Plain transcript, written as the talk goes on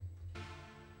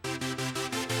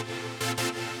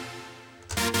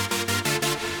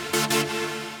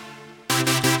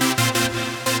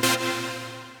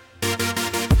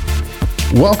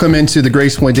Welcome into the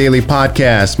Grace Point Daily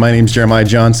Podcast. My name is Jeremiah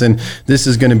Johnson. This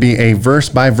is going to be a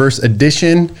verse-by-verse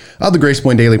edition of the Grace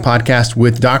Point Daily Podcast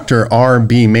with Dr.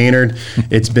 R.B. Maynard.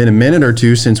 It's been a minute or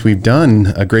two since we've done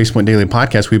a Grace Point Daily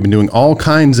Podcast. We've been doing all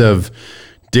kinds of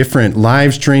different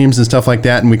live streams and stuff like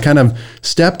that, and we kind of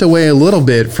stepped away a little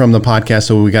bit from the podcast,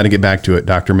 so we got to get back to it.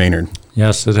 Dr. Maynard.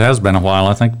 Yes, it has been a while.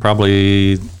 I think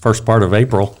probably first part of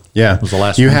April. Yeah, was the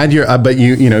last you one. had your, but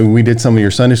you know, we did some of your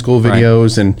Sunday school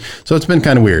videos, right. And so it's been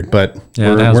kind of weird, but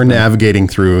we're navigating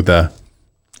through the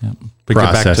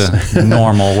process. Get back to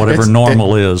normal, whatever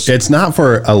normal is. It's not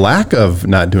for a lack of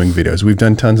not doing videos. We've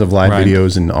done tons of live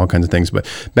videos and all kinds of things, but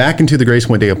back into the Grace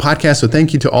Point Daily Podcast. So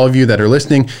thank you to all of you that are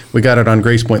listening. We got it on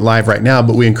Grace Point Live right now,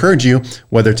 but we encourage you,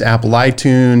 whether it's Apple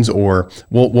iTunes or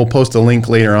we'll post a link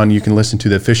later on. You can listen to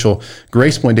the official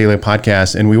Grace Point Daily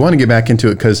Podcast. And we want to get back into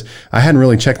it because I hadn't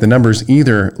really checked the numbers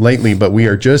either lately, but we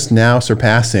are just now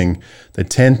surpassing the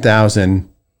 10,000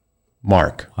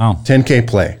 mark. Wow. 10K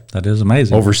play. That is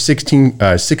amazing. Over 16,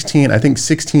 I think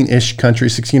 16-ish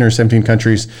countries, 16 or 17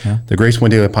 countries, the Grace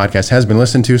Point Daily Podcast has been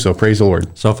listened to, so praise the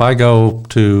Lord. So if I go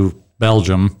to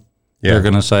Belgium, they're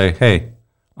going to say, hey,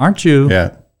 aren't you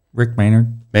Rick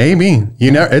Maynard? Maybe.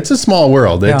 You know, it's a small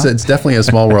world. It's definitely a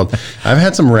small world. I've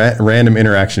had some random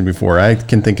interaction before. I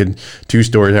can think of two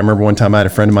stories. I remember one time I had a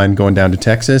friend of mine going down to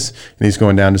Texas, and he's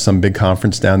going down to some big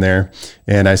conference down there.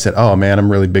 And I said, oh, man, I'm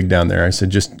really big down there. I said,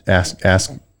 just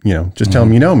ask. You know, just tell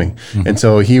him you know me. Mm-hmm. And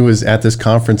so he was at this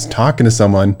conference talking to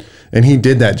someone, and he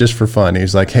did that just for fun. He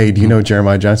was like, hey, do you know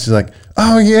Jeremiah Johnson? He's like,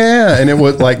 oh, yeah. And it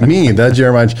was like me, the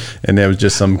Jeremiah. And there was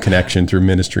just some connection through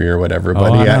ministry or whatever.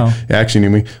 But he actually knew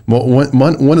me.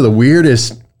 One of the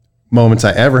weirdest moments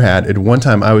I ever had, at one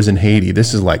time I was in Haiti.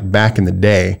 This is like back in the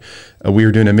day. We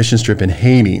were doing a mission trip in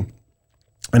Haiti.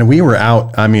 And we were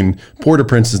out,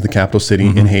 Port-au-Prince is the capital city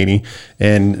in Haiti.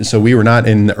 And so we were not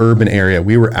in the urban area.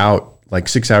 We were out like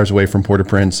 6 hours away from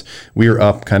Port-au-Prince. We were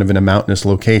up kind of in a mountainous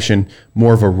location,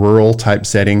 more of a rural type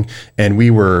setting. And we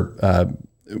were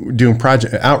doing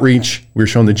project outreach. We were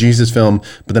showing the Jesus film,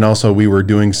 but then also we were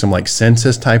doing some like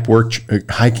census type work,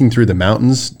 hiking through the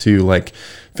mountains to like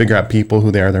figure out people, who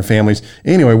they are, their families.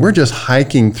 Anyway, we're just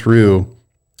hiking through.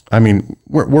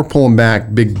 We're pulling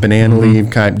back big banana leaf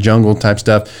type jungle type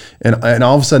stuff. And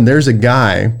all of a sudden there's a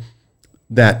guy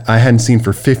that I hadn't seen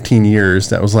for 15 years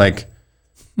that was like,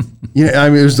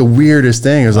 it was the weirdest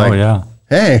thing. It was like,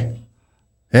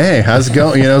 hey, how's it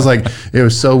going? It was like, it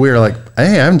was so weird. Like,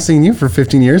 hey, I haven't seen you for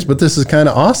 15 years, but this is kind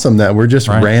of awesome that we're just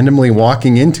randomly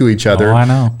walking into each other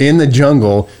in the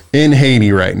jungle in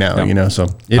Haiti right now, so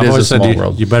it is a small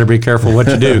world. You better be careful what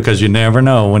you do because you never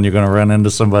know when you're going to run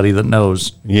into somebody that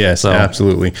knows. Yes,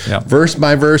 absolutely. Yep. Verse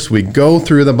by verse, we go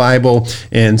through the Bible.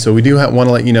 And so we do want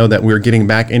to let you know that we're getting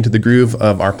back into the groove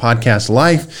of our podcast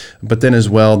life, but then as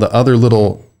well, the other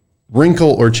little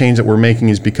wrinkle or change that we're making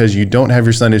is because you don't have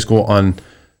your Sunday school on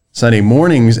Sunday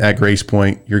mornings at Grace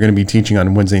Point, you're going to be teaching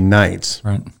on Wednesday nights.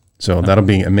 Right. So that'll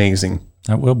be amazing.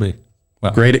 That will be.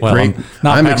 Well, great.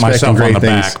 I'm expecting great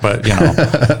things. Back,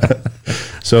 but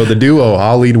So the duo,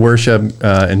 I'll lead worship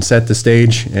and set the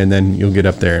stage, and then you'll get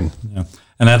up there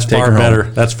and that's far better.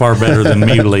 That's far better than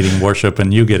me leading worship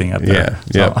and you getting up there.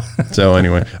 So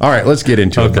anyway, all right, let's get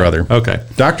into it, brother. Okay.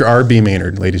 Dr. R.B.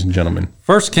 Maynard, ladies and gentlemen.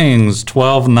 1 Kings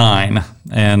 12:9,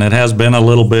 and it has been a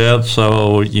little bit,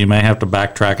 so you may have to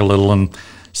backtrack a little and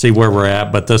see where we're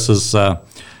at. But this is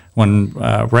when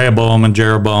Rehoboam and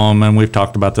Jeroboam, and we've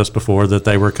talked about this before, that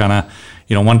they were kind of,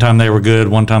 one time they were good,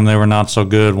 one time they were not so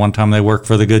good, one time they worked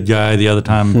for the good guy, the other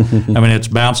time, it's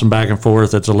bouncing back and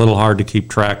forth. It's a little hard to keep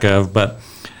track of, but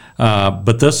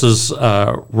this is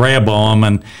Rehoboam,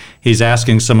 and he's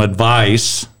asking some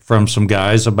advice from some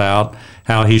guys about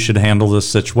how he should handle this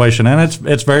situation. And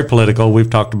it's very political. We've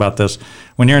talked about this.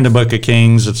 When you're in the book of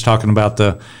Kings, it's talking about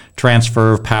the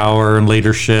transfer of power and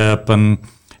leadership, and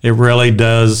it really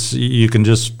does. You can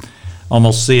just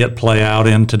almost see it play out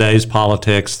in today's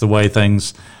politics, the way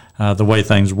things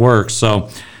work. So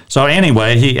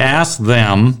anyway, he asked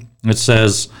them, it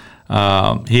says,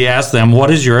 he asked them,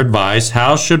 what is your advice?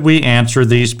 How should we answer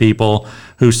these people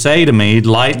who say to me,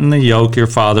 lighten the yoke your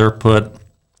father put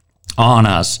on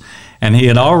us? And he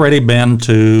had already been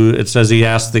to, it says he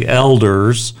asked the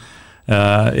elders.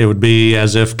 It would be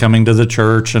as if coming to the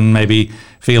church and maybe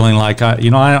feeling like,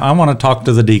 I want to talk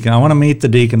to the deacon. I want to meet the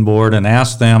deacon board and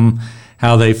ask them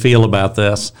how they feel about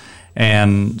this.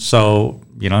 And so,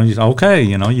 okay,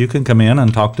 you can come in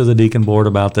and talk to the deacon board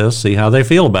about this, see how they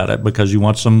feel about it, because you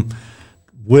want some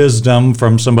wisdom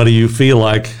from somebody you feel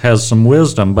like has some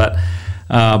wisdom. But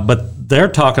they're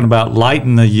talking about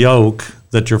lighten the yoke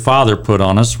that your father put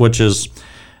on us, which is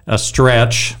a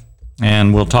stretch.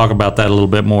 and we'll talk about that a little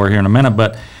bit more here in a minute.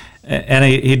 But and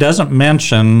he doesn't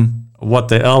mention what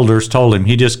the elders told him.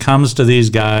 He just comes to these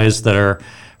guys that are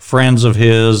friends of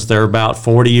his. They're about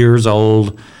 40 years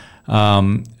old.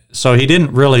 So he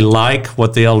didn't really like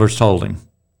what the elders told him.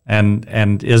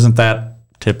 And isn't that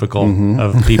typical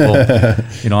of people?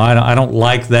 I don't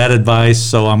like that advice,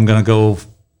 so I'm going to go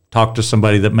talk to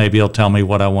somebody that maybe will tell me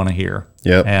what I want to hear.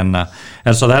 Yep. And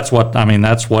so that's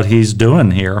what he's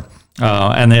doing here.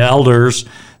 And the elders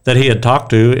that he had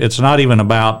talked to, it's not even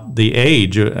about the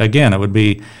age. Again, it would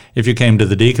be if you came to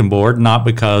the deacon board, not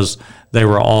because they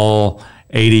were all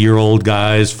 80-year-old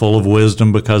guys full of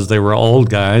wisdom because they were old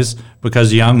guys,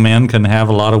 because young men can have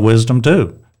a lot of wisdom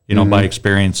too, by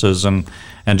experiences and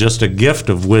just a gift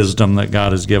of wisdom that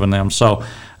God has given them. So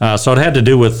it had to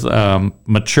do with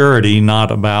maturity,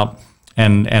 not about,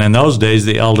 and in those days,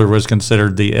 the elder was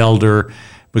considered the elder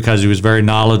because he was very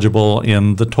knowledgeable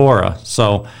in the Torah.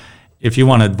 So if you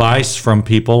want advice from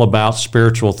people about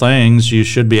spiritual things, you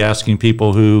should be asking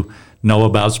people who know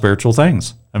about spiritual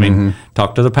things. I mean,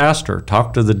 talk to the pastor,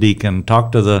 talk to the deacon,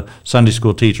 talk to the Sunday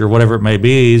school teacher, whatever it may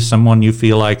be, someone you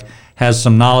feel like has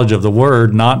some knowledge of the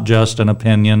word, not just an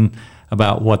opinion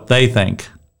about what they think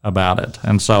about it.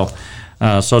 And so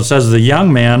it says the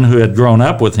young man who had grown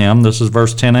up with him, this is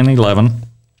verse 10 and 11,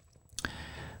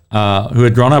 who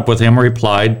had grown up with him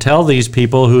replied, "Tell these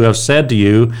people who have said to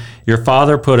you, your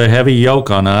father put a heavy yoke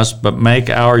on us, but make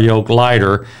our yoke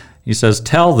lighter." He says,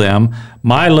 "Tell them,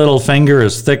 my little finger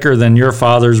is thicker than your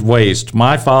father's waist.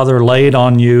 My father laid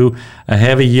on you a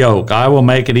heavy yoke. I will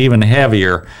make it even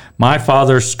heavier. My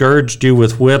father scourged you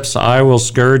with whips. I will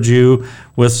scourge you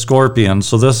with scorpions."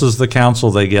 So this is the counsel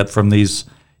they get from these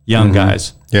young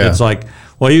guys. Yeah. It's like,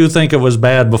 well, you think it was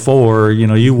bad before,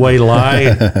 you wait till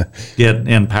I get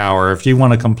in power. If you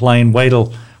want to complain, wait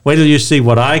till you see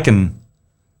what I can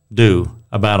do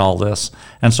about all this.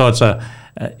 And so it's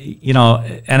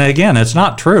and again, it's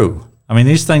not true. I mean,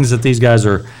 these things that these guys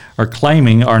are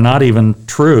claiming are not even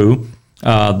true.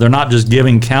 They're not just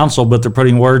giving counsel, but they're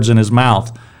putting words in his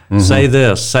mouth. Say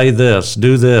this,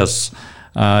 do this.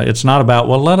 It's not about,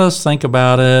 well, let us think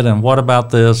about it, and what about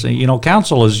this?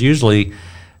 Counsel is usually,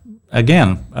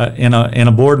 again, in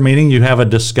a board meeting, you have a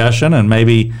discussion, and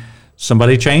maybe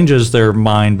somebody changes their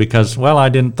mind because, well, I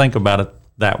didn't think about it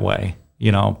that way.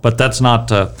 But that's not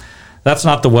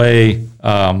the way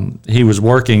he was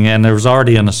working, and there was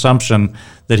already an assumption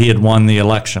that he had won the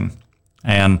election.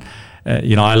 And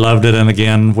I loved it. And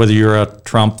again, whether you're a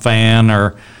Trump fan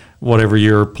or whatever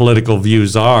your political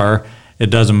views are, it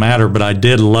doesn't matter. But I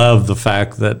did love the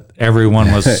fact that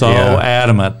everyone was so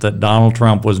adamant that Donald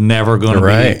Trump was never going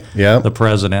to be the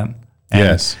president.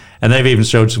 And they've even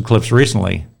showed some clips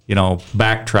recently,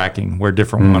 backtracking where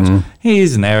different ones.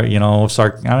 He's never,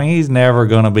 he's never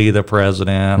going to be the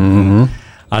president.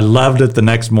 I loved it the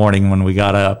next morning when we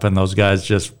got up and those guys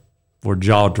just were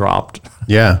jaw dropped.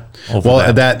 Yeah.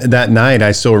 Well, that night,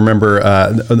 I still remember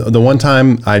the one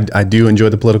time I do enjoy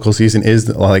the political season is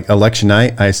like election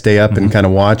night. I stay up and kind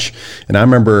of watch. And I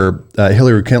remember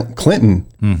Hillary Clinton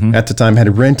at the time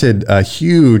had rented a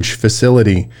huge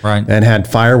facility and had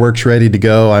fireworks ready to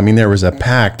go. I mean, there was a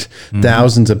packed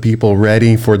thousands of people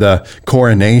ready for the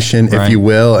coronation, if you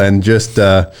will, and just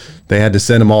they had to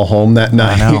send them all home that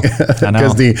night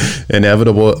because the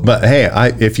inevitable. But hey,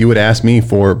 if you would ask me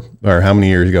or how many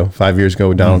years ago, 5 years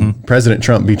ago, Donald President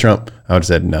Trump be Trump, I would have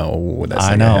said no. That's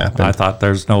not gonna happen. I thought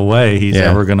there's no way he's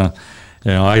ever gonna.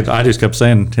 I just kept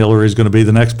saying Hillary's going to be be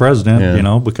the next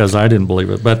president. Because I didn't believe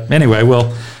it. But anyway,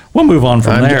 we'll move on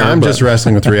from there. I'm just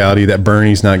wrestling with reality that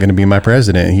Bernie's not going to be my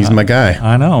president. He's my guy.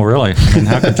 I know, really. I mean,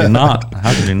 how could you not?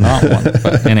 How could you not want it?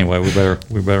 But anyway,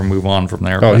 we better move on from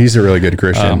there. Oh, he's a really good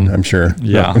Christian, I'm sure.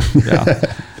 Yeah,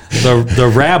 yeah.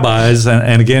 The rabbis,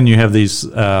 and again, you have these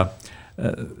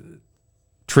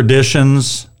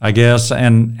traditions, I guess,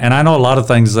 and I know a lot of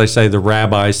things they say the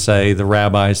rabbis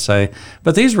say,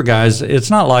 but these were guys. It's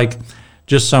not like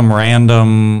just some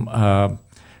random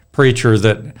preacher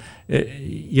that.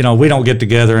 We don't get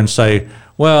together and say,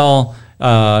 well,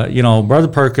 Brother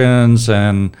Perkins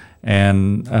and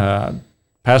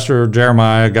Pastor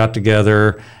Jeremiah got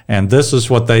together, and this is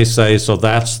what they say, so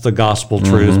that's the gospel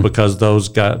truth because those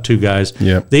two guys,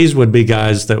 these would be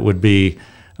guys that would be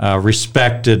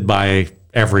respected by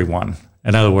everyone.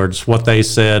 In other words, what they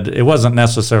said, it wasn't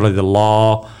necessarily the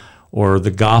law or the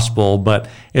gospel, but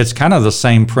it's kind of the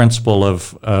same principle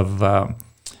of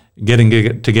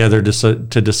getting together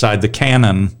to decide the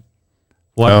canon,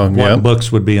 what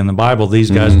books would be in the Bible.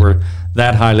 These guys were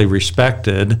that highly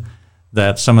respected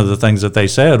that some of the things that they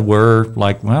said were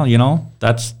like, well,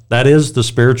 that is the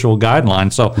spiritual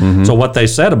guideline. So what they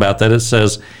said about that, it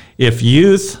says, if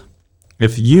youths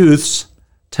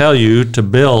tell you to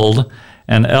build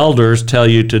and elders tell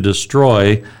you to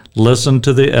destroy, listen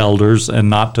to the elders and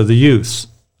not to the youths.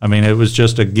 I mean, it was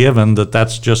just a given that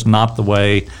that's just not the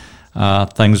way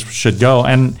things should go.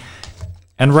 And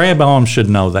Rehoboam should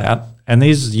know that. And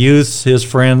these youths, his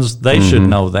friends, they should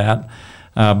know that.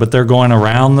 But they're going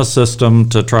around the system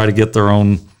to try to get their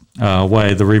own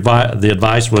way. The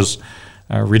advice was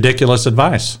ridiculous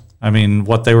advice. I mean,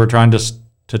 what they were trying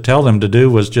to tell them to do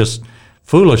was just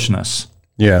foolishness.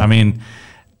 Yeah. I mean,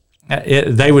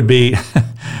 they would be,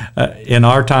 in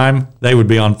our time, they would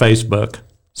be on Facebook.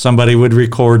 Somebody would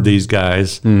record these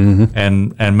guys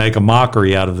and make a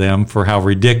mockery out of them for how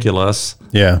ridiculous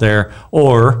they're,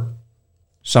 or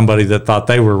somebody that thought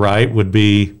they were right would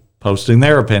be posting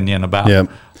their opinion about,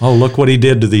 oh, look what he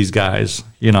did to these guys,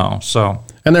 so.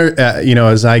 And there,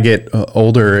 as I get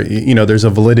older, there's a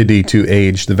validity to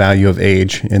age, the value of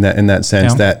age in that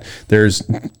sense that there's,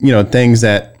 things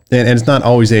that, and it's not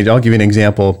always age. I'll give you an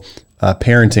example,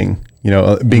 parenting,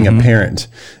 being a parent.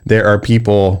 There are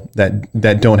people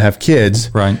that don't have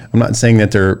kids. Right. I'm not saying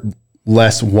that they're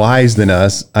less wise than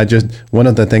us. One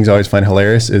of the things I always find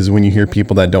hilarious is when you hear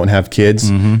people that don't have kids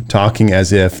talking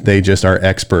as if they just are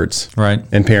experts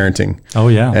in parenting. Oh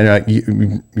yeah. And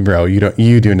you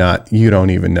don't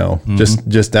even know.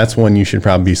 Just that's one you should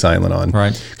probably be silent on.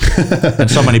 Right.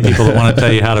 And so many people that want to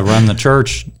tell you how to run the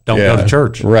church don't go to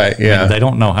church. Right. Yeah. I mean, they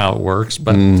don't know how it works,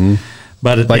 but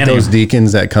like those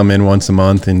deacons that come in once a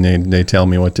month and they tell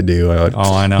me what to do.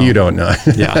 I know. You don't know.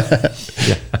 Yeah.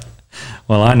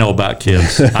 Well, I know about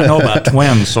kids. I know about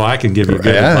twins, so I can give you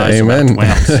good advice about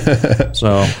twins.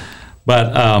 So,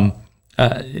 but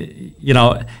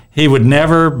he would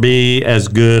never be as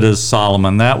good as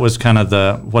Solomon. That was kind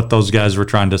of what those guys were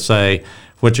trying to say,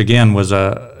 which again was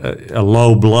a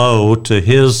low blow to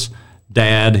his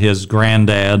dad, his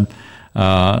granddad.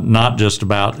 Not just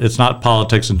about, it's not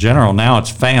politics in general. Now it's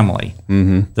family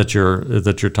that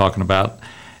you're talking about.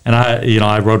 And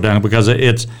I wrote down because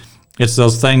it's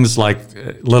those things like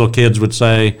little kids would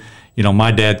say,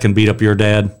 my dad can beat up your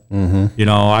dad.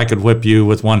 I could whip you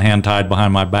with one hand tied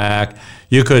behind my back.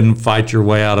 You couldn't fight your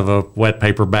way out of a wet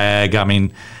paper bag. I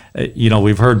mean,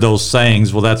 we've heard those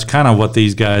sayings. Well, that's kind of what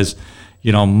these guys,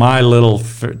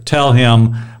 tell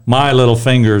him my little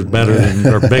finger is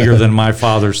bigger than my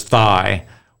father's thigh.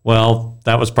 Well,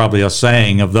 that was probably a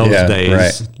saying of those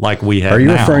days, like we have now. Are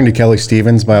you referring to Kelly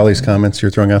Stevens by all these comments you're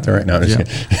throwing out there right now?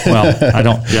 Well, I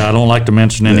don't like to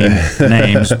mention any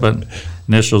names, but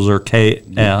initials are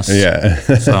KS. Yeah.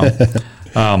 So,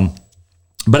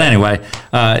 but anyway,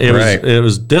 it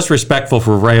was disrespectful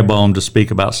for Rehoboam to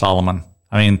speak about Solomon.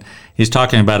 I mean, he's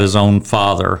talking about his own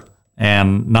father,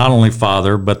 and not only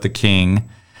father, but the king.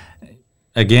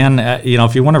 Again,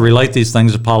 if you want to relate these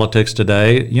things to politics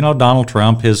today, Donald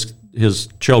Trump, his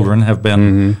children have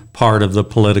been part of the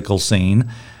political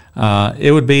scene.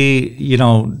 It would be,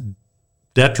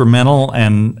 detrimental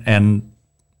and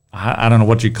I don't know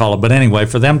what you call it, but anyway,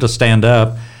 for them to stand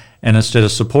up and instead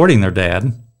of supporting their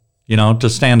dad, to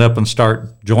stand up and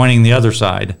start joining the other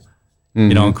side,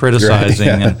 and criticizing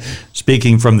and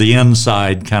speaking from the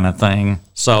inside kind of thing.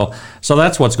 So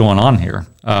that's what's going on here.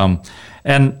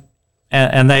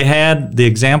 And they had the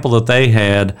example that they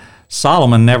had.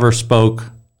 Solomon never spoke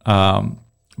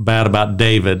bad about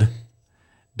David.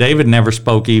 David never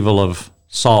spoke evil of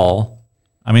Saul.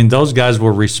 I mean, those guys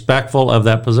were respectful of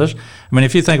that position. I mean,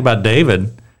 if you think about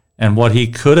David and what he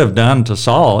could have done to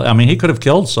Saul, I mean, he could have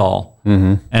killed Saul,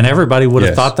 and everybody would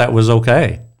have thought that was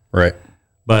okay. Right.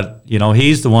 But,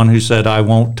 he's the one who said, I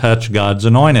won't touch God's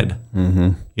anointed,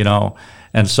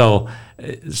 And so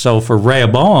for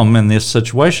Rehoboam in this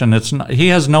situation, he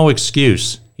has no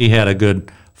excuse. He had a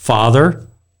good father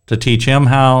to teach him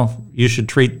how you should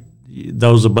treat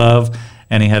those above,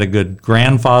 and he had a good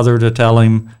grandfather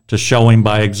to show him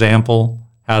by example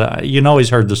how to. He's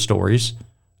heard the stories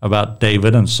about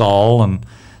David and Saul and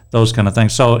those kind of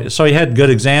things. So he had good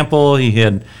example. He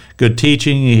had good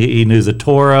teaching. He knew the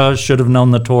Torah. Should have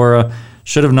known the Torah.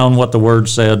 Should have known what the Word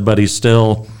said. But he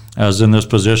still was in this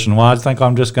position. Well, I think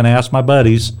I'm just going to ask my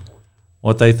buddies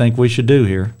what they think we should do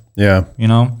here. Yeah.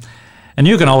 And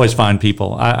you can always find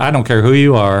people. I don't care who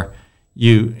you are.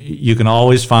 You can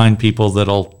always find people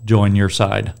that'll join your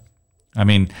side. I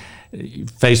mean,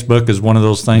 Facebook is one of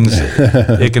those things.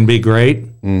 It can be great,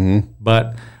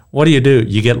 but what do?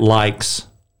 You get likes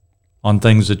on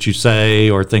things that you say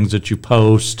or things that you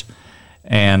post,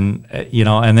 and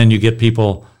and then you get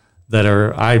people that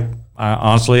are. I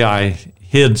honestly, I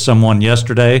hid someone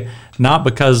yesterday, not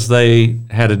because they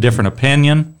had a different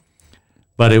opinion,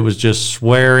 but it was just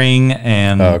swearing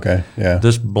and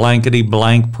this blankety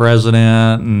blank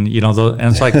president, and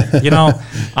and it's like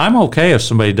I'm okay if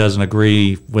somebody doesn't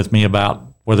agree with me about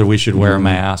whether we should wear a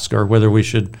mask or whether we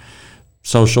should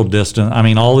social distance. I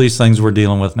mean, all these things we're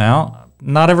dealing with now.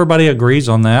 Not everybody agrees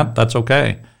on that. That's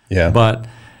okay. Yeah. But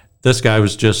this guy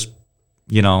was just,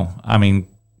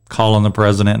 calling the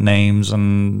president names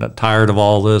and tired of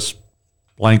all this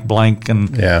blank, and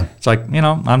it's like,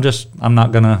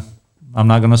 I'm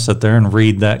not gonna sit there and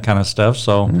read that kind of stuff.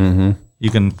 So you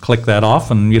can click that off,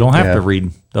 and you don't have to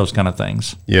read those kind of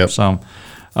things. Yep. So,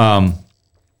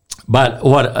 but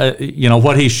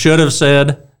what he should have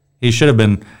said, he should have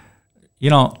been,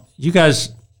 you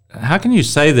guys, how can you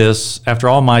say this after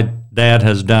all my dad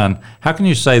has done? How can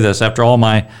you say this after all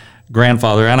my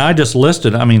grandfather? And I just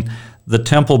listed, the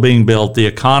temple being built, the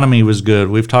economy was good.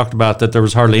 We've talked about that there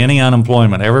was hardly any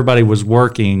unemployment. Everybody was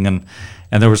working, and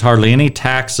there was hardly any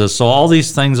taxes. So all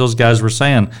these things those guys were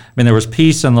saying, there was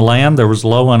peace in the land, there was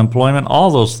low unemployment,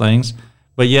 all those things.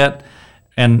 But yet,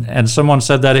 and someone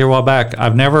said that here a while back,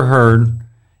 I've never heard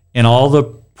in all the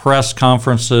press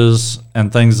conferences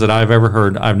and things that I've ever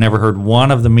heard, I've never heard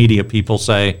one of the media people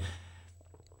say,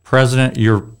 President,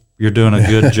 you're doing a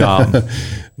good job.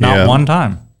 Not one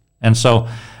time. And so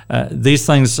these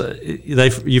things,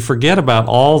 you forget about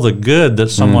all the good that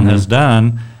someone has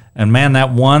done, and man,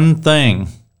 that one thing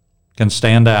can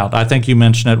stand out. I think you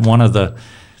mentioned it, one of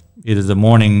either the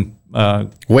morning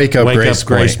Wake Up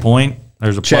Grace Point.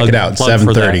 There's a check plug, it out, plug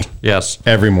 7:30. Yes,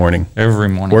 every morning,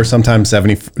 or sometimes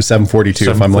 7:42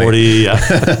 if I'm late.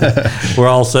 Yeah. We're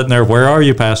all sitting there. Where are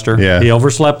you, Pastor? Yeah. He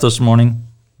overslept this morning,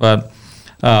 but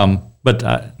now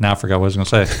I forgot what I was going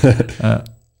to say.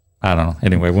 I don't know.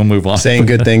 Anyway, we'll move on. Saying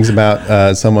good things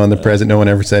about someone, the president. No one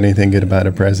ever said anything good about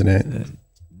a president.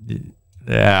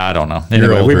 Yeah, I don't know.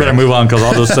 Anyway, we better move on because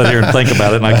I'll just sit here and think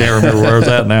about it, and I can't remember where I was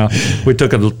at now. We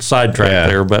took a sidetrack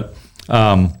there, but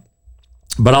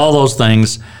all those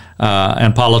things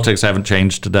and politics haven't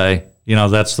changed today.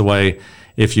 That's the way.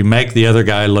 If you make the other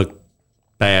guy look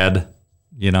bad,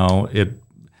 it.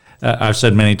 I've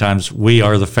said many times, we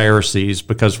are the Pharisees,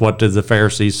 because what did the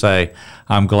Pharisees say?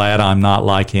 I'm glad I'm not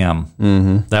like him.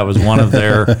 That was one of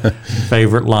their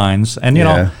favorite lines. And,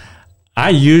 I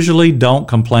usually don't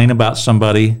complain about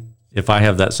somebody if I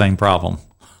have that same problem.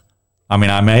 I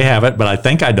may have it, but I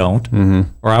think I don't.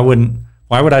 Or I wouldn't.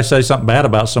 Why would I say something bad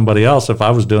about somebody else if I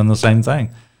was doing the same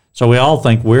thing? So we all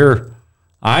think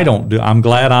I'm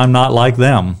glad I'm not like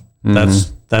them.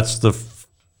 That's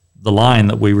the line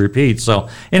that we repeat. So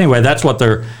anyway, that's what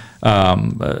they're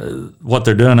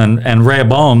doing. And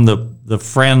Rehoboam, the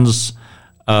friends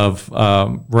of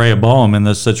Rehoboam in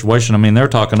this situation, they're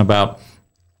talking about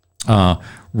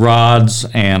rods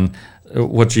and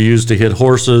what you use to hit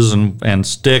horses, and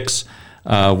sticks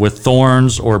with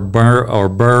thorns or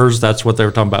burrs. That's what they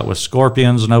were talking about with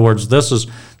scorpions. In other words, this is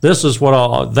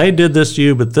what they did this to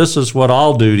you, but this is what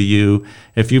I'll do to you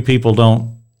if you people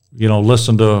don't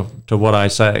listen to what I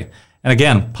say. And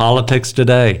again, politics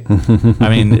today.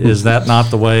 Is that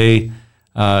not the way?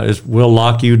 We'll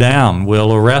lock you down.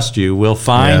 We'll arrest you. We'll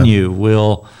fine you.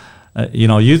 We'll,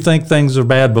 you think things are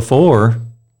bad before.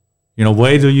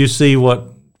 Wait till you see what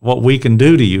we can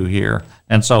do to you here.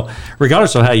 And so,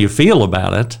 regardless of how you feel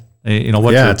about it,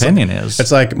 what your opinion is.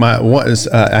 It's like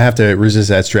I have to resist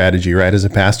that strategy, right? As a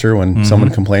pastor, when someone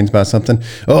complains about something,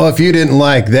 if you didn't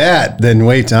like that, then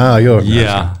wait. I do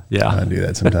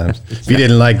that sometimes. If you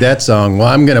didn't like that song, well,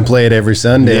 I'm going to play it every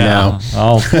Sunday now.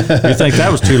 You think that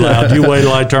was too loud? You wait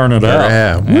till I turn it up.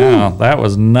 Yeah, that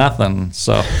was nothing.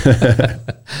 So,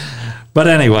 but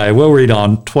anyway, we'll read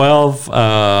on 12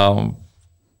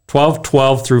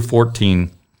 through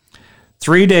 14.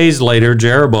 3 days later,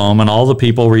 Jeroboam and all the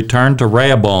people returned to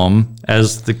Rehoboam,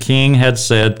 as the king had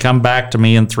said, "Come back to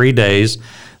me in 3 days."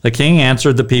 The king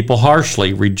answered the people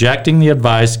harshly, rejecting the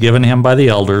advice given him by the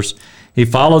elders. He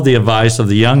followed the advice of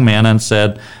the young men and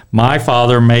said, "My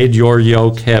father made your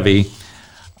yoke heavy.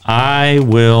 I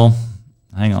will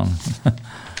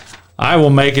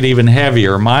make it even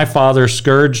heavier. My father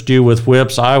scourged you with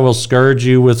whips. I will scourge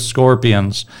you with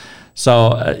scorpions."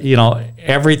 So,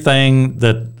 everything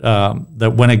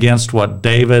that went against what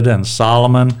David and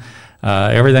Solomon,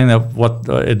 everything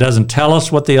it doesn't tell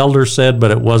us what the elders said,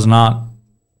 but it was not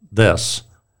this.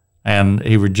 And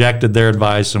he rejected their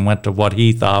advice and went to what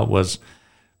he thought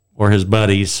were his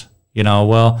buddies. He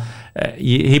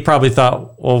probably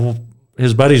thought,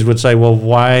 his buddies would say, well,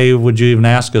 why would you even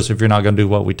ask us if you're not going to do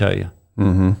what we tell you?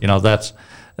 That's,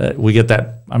 we get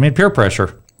that, peer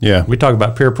pressure. Yeah. We talk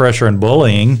about peer pressure and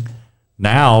bullying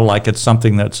now like it's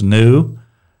something that's new.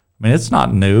 It's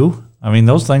not new. I mean,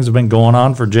 those things have been going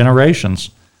on for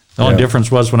generations. The only difference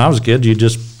was when I was a kid, you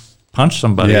just punch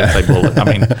somebody if they bullet. I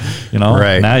mean,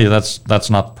 now that's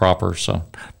not proper. So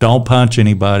don't punch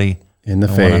anybody in the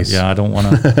face. I don't want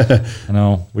to. I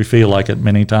know we feel like it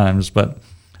many times, but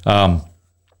the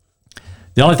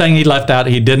only thing he left out,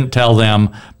 he didn't tell them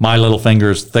my little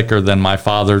finger is thicker than my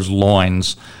father's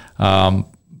loins.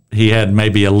 He had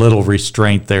maybe a little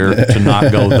restraint there to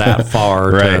not go that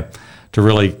far to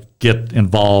really get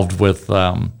involved with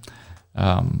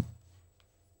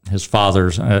his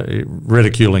father's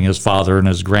ridiculing his father and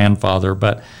his grandfather.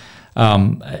 But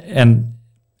and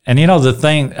the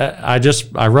thing,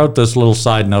 I wrote this little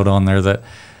side note on there that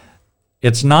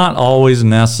it's not always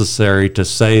necessary to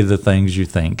say the things you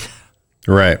think.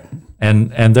 Right.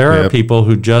 And there are people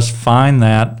who just find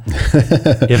that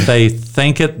if they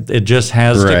think it just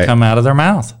has to come out of their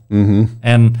mouth. Mm-hmm.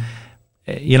 And,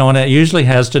 and it usually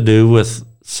has to do with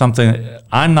something,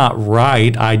 I'm not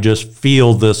right, I just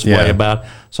feel this way about,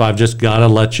 so I've just got to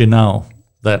let you know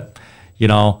that,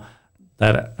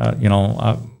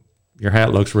 your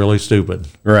hat looks really stupid.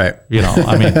 Right.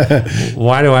 I mean,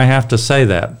 why do I have to say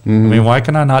that? Mm-hmm. I mean, why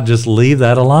can I not just leave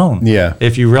that alone? Yeah.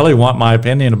 If you really want my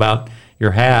opinion about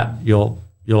your hat, you'll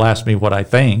ask me what I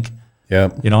think.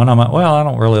 Yeah. And I'm like, well, I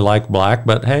don't really like black,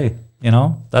 but hey,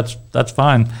 that's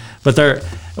fine. But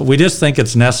we just think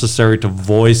it's necessary to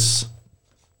voice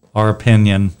our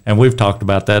opinion, and we've talked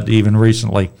about that even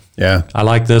recently. Yeah. I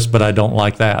like this, but I don't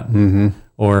like that. Mm-hmm.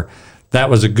 Or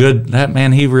that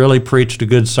man, he really preached a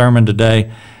good sermon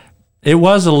today. It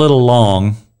was a little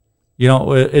long.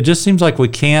 It just seems like we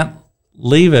can't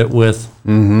leave it with,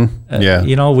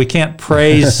 we can't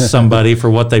praise somebody for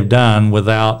what they've done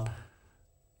without,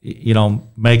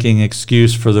 making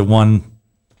excuse for the one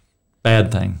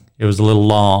bad thing. It was a little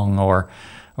long, or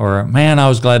man, I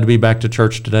was glad to be back to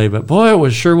church today, but boy,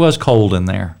 sure was cold in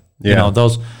there. Yeah.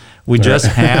 We just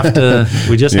have to,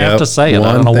 have to say it.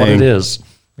 I don't know what it is,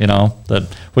 that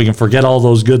we can forget all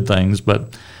those good things,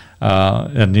 but,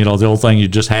 the old thing, you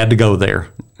just had to go there,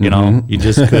 you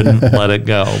just couldn't let it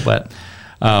go. But,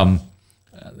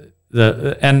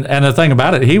 the thing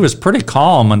about it, he was pretty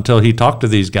calm until he talked to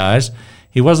these guys.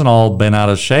 He wasn't all bent out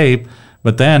of shape,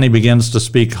 but then he begins to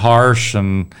speak harsh,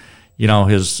 and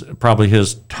his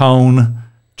tone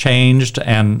changed,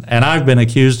 and I've been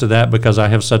accused of that because I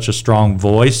have such a strong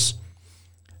voice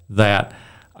that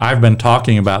I've been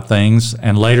talking about things,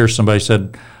 and later somebody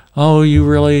said, "Oh, you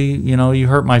really, you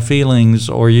hurt my feelings,"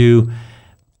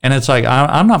 and it's like,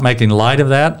 I'm not making light of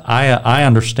that. I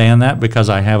understand that because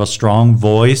I have a strong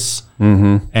voice,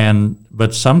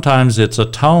 but sometimes it's a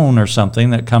tone or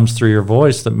something that comes through your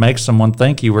voice that makes someone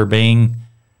think you were being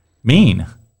mean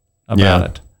about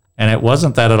it. And it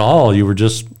wasn't that at all. You were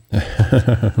just,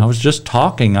 I was just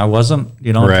talking. I wasn't,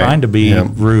 trying to be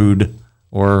rude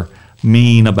or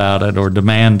mean about it or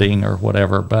demanding or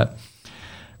whatever. But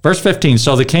verse 15,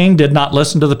 so the king did not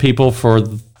listen to the people, for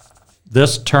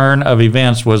this turn of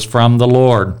events was from the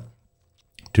Lord,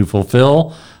 to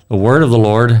fulfill the word of the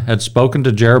Lord had spoken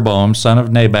to Jeroboam, son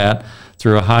of Nebat,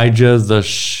 through Ahijah the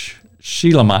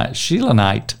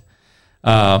Shilonite.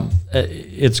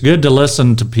 It's good to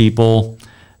listen to people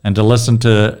and to listen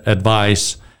to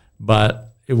advice, but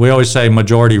we always say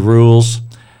majority rules,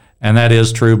 and that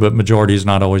is true, but majority is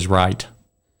not always right.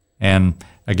 And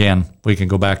again, we can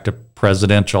go back to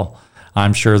presidential.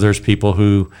 I'm sure there's people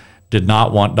who did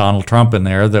not want Donald Trump in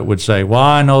there that would say, well,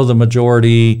 I know the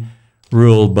majority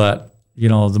ruled, but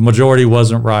the majority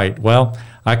wasn't right. Well,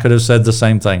 I could have said the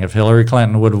same thing. If Hillary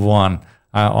Clinton would have won,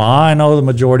 I know the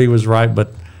majority was right,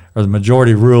 or the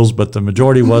majority rules, but the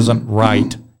majority wasn't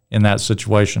right in that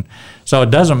situation. So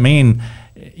it doesn't mean,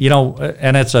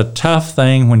 and it's a tough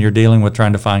thing when you're dealing with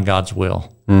trying to find God's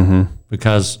will,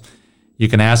 because you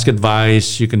can ask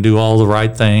advice, you can do all the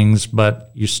right things,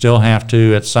 but you still have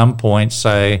to at some point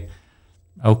say,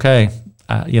 okay,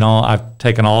 I've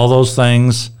taken all those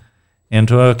things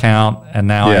into account, and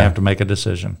now I have to make a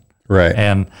decision. Right.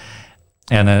 And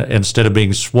instead of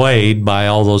being swayed by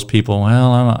all those people,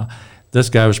 well, this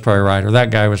guy was probably right, or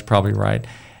that guy was probably right.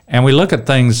 And we look at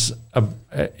things,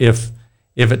 if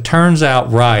it turns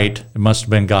out right, it must have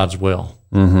been God's will.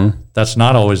 Mm-hmm. That's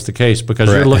not always the case, because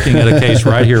you're looking at a case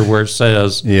right here where it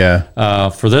says,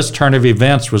 for this turn of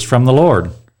events was from the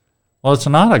Lord. Well, it's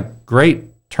not a great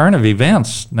turn of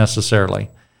events necessarily.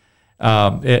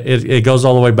 It goes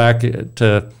all the way back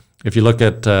to, if you look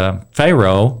at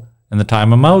Pharaoh in the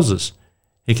time of Moses,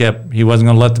 he wasn't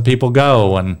going to let the people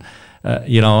go, and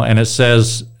and it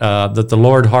says that the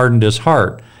Lord hardened his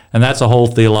heart, and that's a whole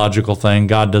theological thing.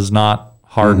 God does not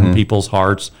harden people's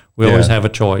hearts. We always have a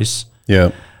choice.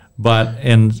 Yeah. But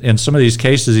in some of these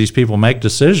cases, these people make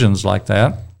decisions like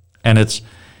that, and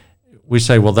we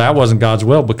say, well, that wasn't God's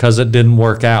will because it didn't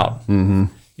work out. Mm-hmm.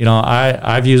 You know,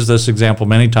 I've used this example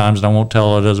many times, and I won't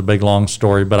tell it as a big, long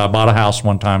story, but I bought a house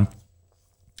one time.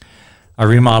 I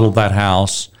remodeled that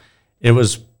house. It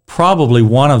was probably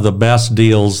one of the best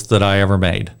deals that I ever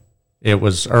made. It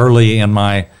was early in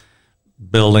my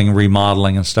building,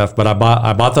 remodeling and stuff, but I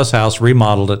bought this house,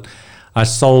 remodeled it. I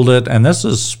sold it, and this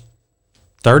is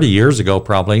 30 years ago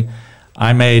probably.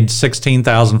 I made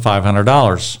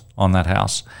 $16,500 on that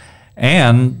house.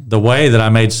 And the way that I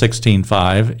made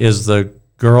 $16,500 is the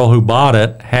girl who bought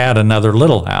it had another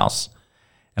little house.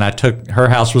 And her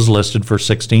house was listed for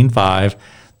 $16,500.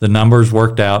 The numbers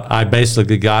worked out. I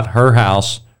basically got her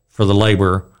house for the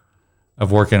labor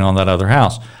of working on that other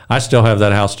house. I still have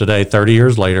that house today, 30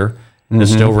 years later. Mm-hmm.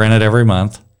 It's still rented every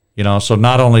month. You know, so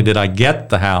not only did I get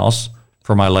the house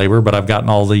for my labor, but I've gotten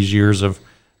all these years of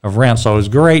rent. So it was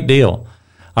a great deal.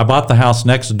 I bought the house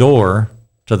next door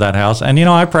to that house. And, you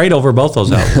know, I prayed over both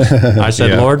those houses. I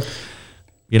said, Lord,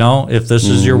 you know, if this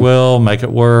is your will, make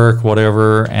it work,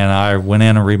 whatever. And I went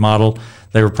in and remodeled.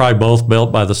 They were probably both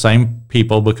built by the same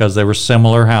people because they were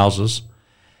similar houses.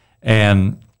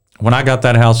 And when I got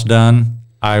that house done,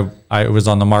 I was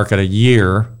on the market a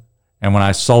year. And when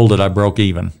I sold it, I broke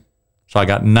even. So I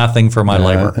got nothing for my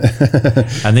labor.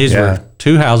 And these were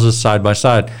two houses side by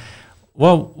side.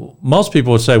 Well, most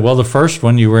people would say, well, the first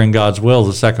one you were in God's will,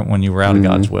 the second one you were out of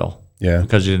God's will. Yeah.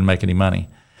 Because you didn't make any money.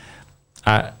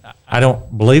 I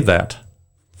don't believe that.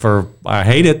 I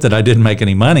hate it that I didn't make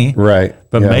any money. Right.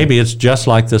 But maybe it's just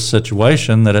like this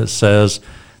situation that it says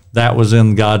that was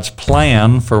in God's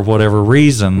plan for whatever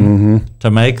reason to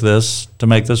make this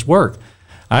work.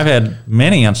 I've had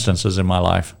many instances in my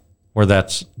life where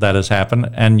that has happened,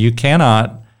 and you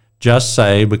cannot just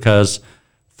say because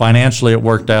financially it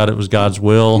worked out, it was God's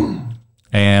will,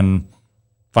 and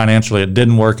financially it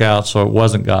didn't work out, so it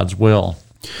wasn't God's will.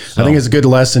 So, I think it's a good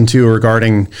lesson too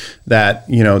regarding that,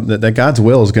 you know, that God's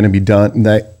will is going to be done,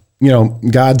 that, you know,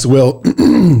 God's will,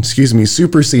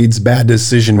 supersedes bad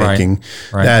decision making.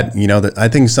 Right. That, you know, that I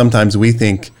think sometimes we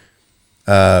think,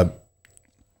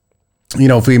 you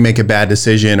know, if we make a bad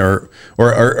decision or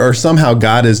somehow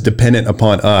God is dependent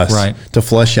upon us to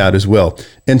flesh out his will.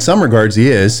 In some regards, he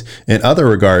is. In other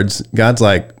regards, God's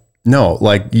like, no,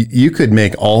 like you could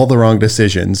make all the wrong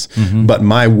decisions, but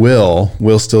my will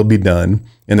still be done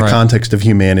in the context of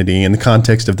humanity, in the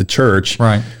context of the church.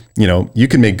 Right. You know, you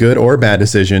can make good or bad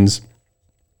decisions.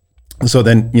 So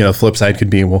then, you know, the flip side could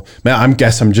be, well, man, I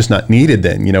guess I'm just not needed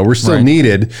then. You know, we're still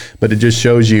needed, but it just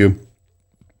shows you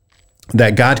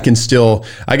that God can still,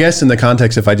 I guess in the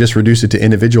context, if I just reduce it to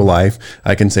individual life,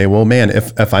 I can say, well, man,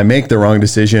 if I make the wrong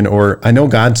decision, or I know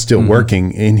God's still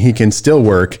working and he can still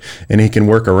work and he can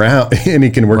work around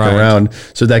around.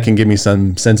 So that can give me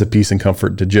some sense of peace and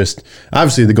comfort to just,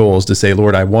 obviously the goal is to say,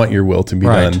 Lord, I want your will to be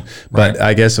done. But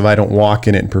I guess if I don't walk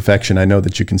in it in perfection, I know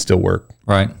that you can still work.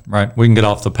 Right. We can get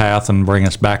off the path and bring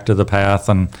us back to the path.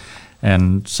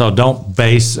 And so don't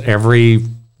base every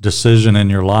decision in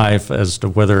your life as to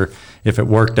whether, if it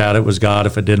worked out, it was God.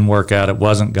 If it didn't work out, it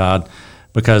wasn't God.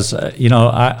 Because, you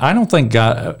know, I don't think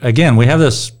God, again, we have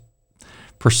this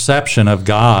perception of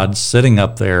God sitting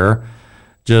up there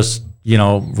just, you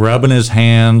know, rubbing his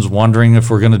hands, wondering if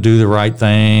we're going to do the right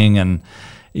thing. And,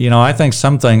 you know, I think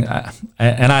something,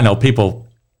 and I know people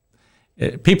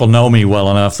know me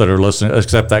well enough that are listening,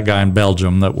 except that guy in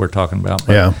Belgium that we're talking about.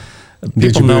 But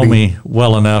people know me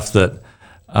well enough that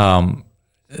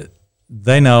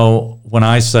they know when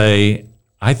I say,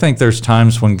 I think there's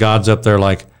times when God's up there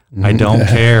like, I don't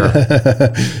care.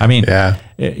 I mean,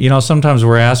 you know, sometimes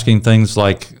we're asking things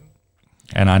like,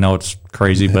 and I know it's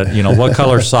crazy, but, you know, what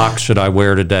color socks should I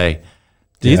wear today?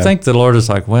 Do you think the Lord is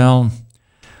like, well,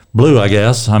 blue, I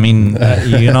guess? I mean,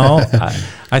 you know,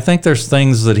 I think there's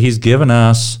things that he's given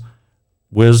us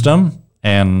wisdom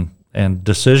and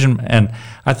decision. And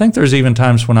I think there's even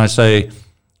times when I say,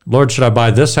 Lord, should I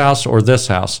buy this house or this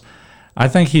house? I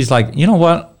think he's like, you know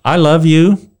what? I love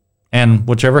you, and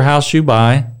whichever house you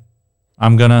buy,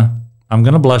 I'm gonna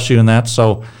bless you in that.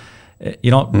 So, you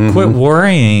know, quit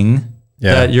worrying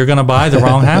that you're gonna buy the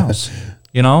wrong house.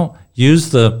 You know,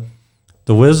 use the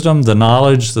wisdom, the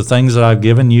knowledge, the things that I've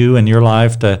given you in your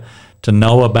life to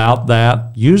know about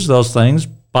that. Use those things.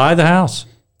 Buy the house.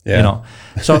 Yeah. You know,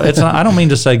 so it's not, I don't mean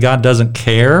to say God doesn't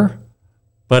care,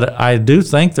 but I do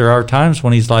think there are times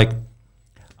when he's like,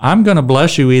 I'm going to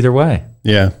bless you either way.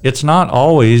 Yeah. It's not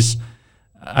always,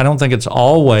 I don't think it's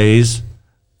always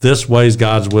this way is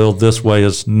God's will, this way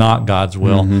is not God's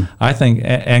will. I think,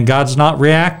 and God's not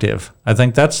reactive. I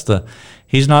think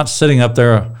he's not sitting up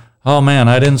there oh man,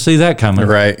 I didn't see that coming.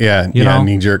 Right. Yeah. You know?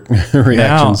 Knee-jerk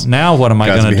reactions. Now what am I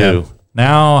going to do?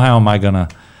 Now how am I going to,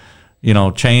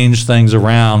 change things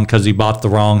around because he bought the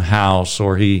wrong house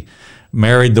or he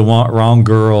married the wrong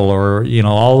girl or,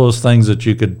 all those things that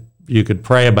you could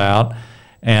pray about.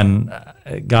 And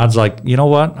God's like, you know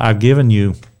what? I've given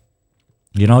you,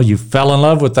 you fell in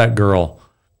love with that girl.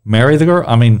 Marry the girl.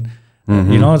 I mean,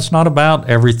 it's not about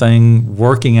everything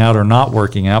working out or not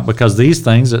working out, because these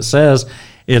things, it says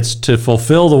it's to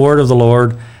fulfill the word of the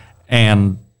Lord,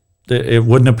 and it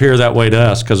wouldn't appear that way to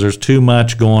us because there's too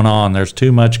much going on. There's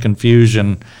too much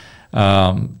confusion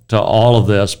to all of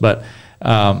this. But,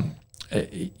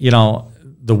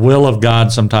 the will of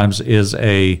God sometimes is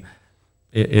it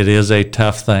is a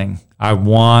tough thing. I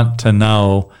want to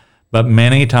know, but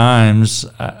many times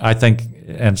I think,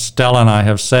 and Stella and I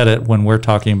have said it when we're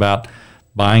talking about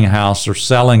buying a house or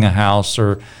selling a house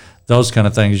or those kind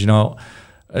of things,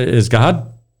 is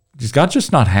God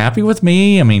just not happy with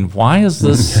me? I mean, why is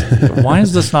this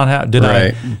not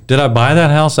happening? Did I buy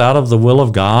that house out of the will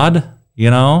of God?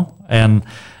 And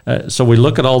so we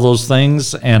look at all those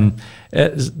things, and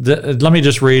let me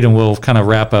just read and we'll kind of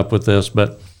wrap up with this,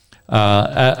 but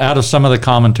out of some of the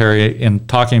commentary in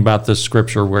talking about this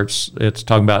scripture where it's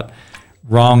talking about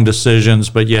wrong decisions,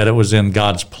 but yet it was in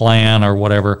God's plan or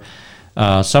whatever.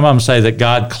 Some of them say that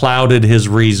God clouded his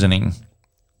reasoning,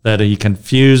 that he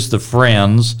confused the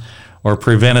friends or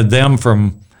prevented them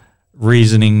from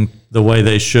reasoning the way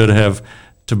they should have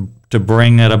to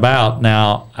bring it about.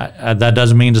 Now, that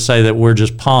doesn't mean to say that we're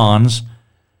just pawns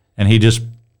and he just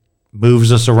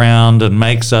moves us around and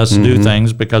makes us do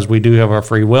things, because we do have our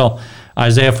free will.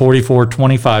 Isaiah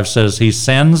 44:25 says he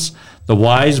sends the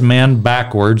wise men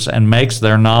backwards and makes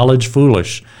their knowledge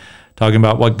foolish, talking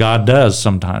about what God does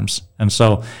sometimes. And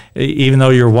so even though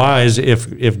you're wise,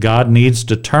 if God needs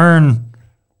to turn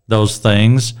those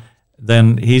things,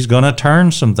 then he's going to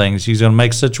turn some things. He's going to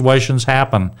make situations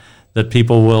happen that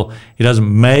people will. He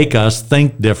doesn't make us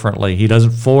think differently. He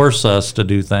doesn't force us to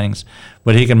do things,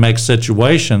 but he can make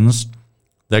situations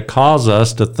that cause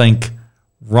us to think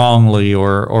wrongly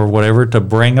or whatever to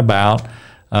bring about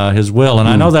his will. And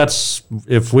I know that's,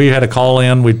 if we had a call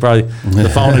in,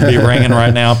 the phone would be ringing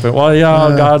right now. But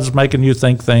God's making you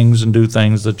think things and do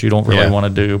things that you don't really want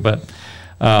to do. But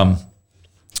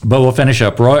we'll finish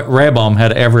up. Rehoboam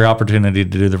had every opportunity to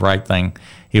do the right thing.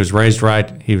 He was raised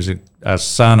right. He was a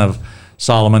son of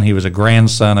Solomon. He was a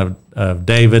grandson of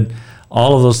David.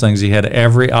 All of those things, he had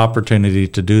every opportunity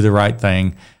to do the right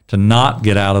thing, to not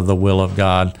get out of the will of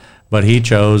God. But he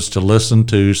chose to listen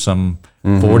to some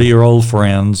 40-year-old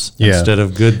friends instead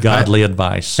of good godly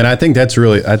advice. And I think that's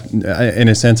really, in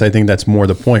a sense, I think that's more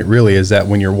the point, really, is that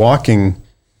when you're walking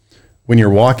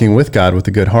with God with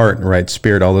a good heart, right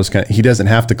spirit, all those he doesn't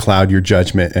have to cloud your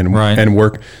judgment and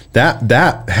work.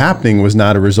 That happening was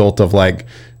not a result of like,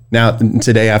 now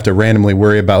today I have to randomly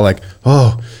worry about like,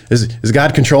 is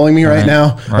God controlling me right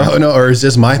now? Right. Oh no, or is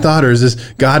this my thought, or is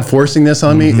this God forcing this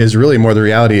on me? Is really more the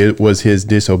reality. It was his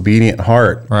disobedient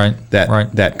heart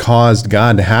that caused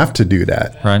God to have to do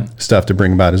that stuff to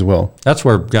bring about his will. That's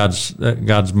where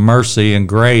God's mercy and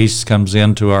grace comes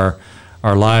into our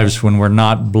lives when we're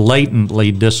not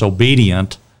blatantly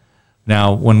disobedient.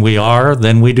 Now, when we are,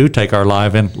 then we do take our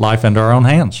life into our own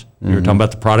hands. We were talking about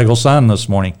the prodigal son this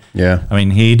morning. Yeah. I mean,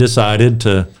 he decided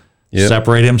to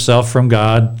separate himself from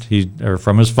God, or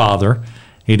from his father.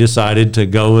 He decided to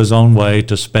go his own way,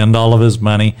 to spend all of his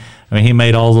money. I mean, he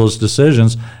made all those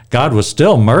decisions. God was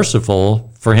still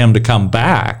merciful for him to come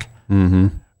back.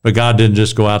 But God didn't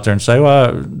just go out there and say,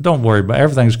 well, don't worry about it.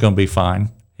 Everything's going to be fine.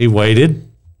 He waited,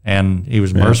 and he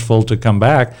was merciful to come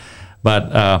back.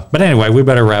 But anyway, we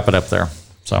better wrap it up there.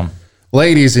 So,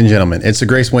 ladies and gentlemen, it's the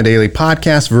Grace Point Daily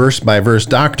Podcast, verse by verse.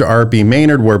 Dr. R.B.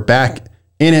 Maynard, we're back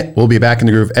in it. We'll be back in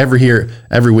the groove every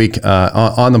week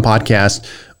on the podcast.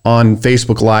 On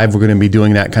Facebook Live, we're going to be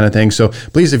doing that kind of thing. So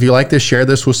please, if you like this, share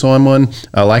this with someone.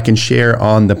 Like and share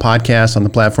on the podcast, on the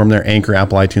platform there, Anchor,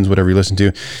 Apple, iTunes, whatever you listen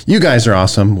to. You guys are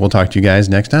awesome. We'll talk to you guys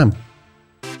next time.